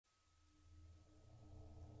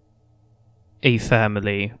A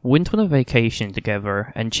family went on a vacation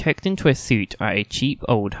together and checked into a suite at a cheap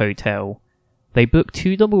old hotel. They booked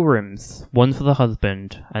 2 double rooms, one for the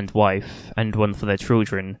husband and wife and one for their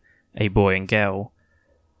children, a boy and girl.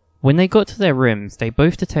 When they got to their rooms, they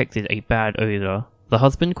both detected a bad odour. The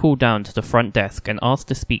husband called down to the front desk and asked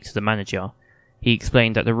to speak to the manager. He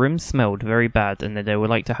explained that the rooms smelled very bad and that they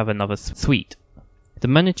would like to have another suite. The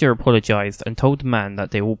manager apologised and told the man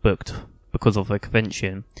that they all booked because of a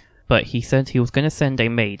convention, but he said he was going to send a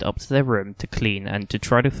maid up to their room to clean and to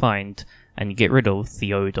try to find and get rid of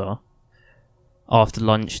the odour. After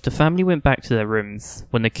lunch, the family went back to their rooms.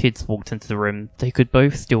 When the kids walked into the room, they could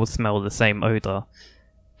both still smell the same odour.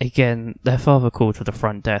 Again, their father called to the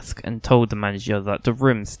front desk and told the manager that the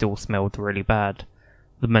room still smelled really bad.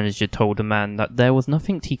 The manager told the man that there was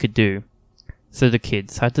nothing he could do, so the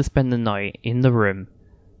kids had to spend the night in the room.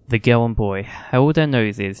 The girl and boy held their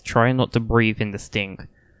noses, trying not to breathe in the stink.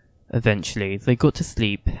 Eventually, they got to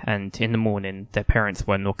sleep, and in the morning, their parents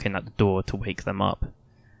were knocking at the door to wake them up.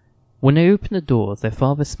 When they opened the door, their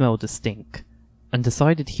father smelled the stink, and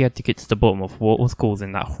decided he had to get to the bottom of what was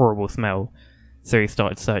causing that horrible smell, so he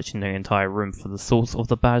started searching the entire room for the source of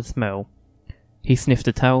the bad smell. He sniffed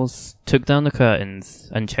the towels, took down the curtains,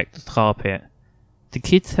 and checked the carpet. The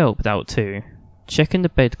kids helped out too, checking the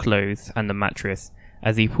bedclothes and the mattress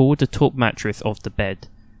as he pulled the top mattress off the bed.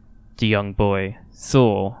 The young boy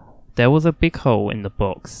saw there was a big hole in the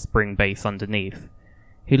box spring base underneath.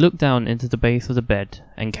 He looked down into the base of the bed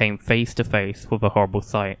and came face to face with a horrible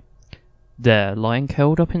sight. There, lying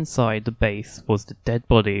curled up inside the base, was the dead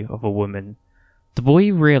body of a woman. The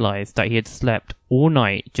boy realized that he had slept all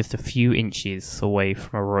night just a few inches away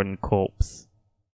from a rotten corpse.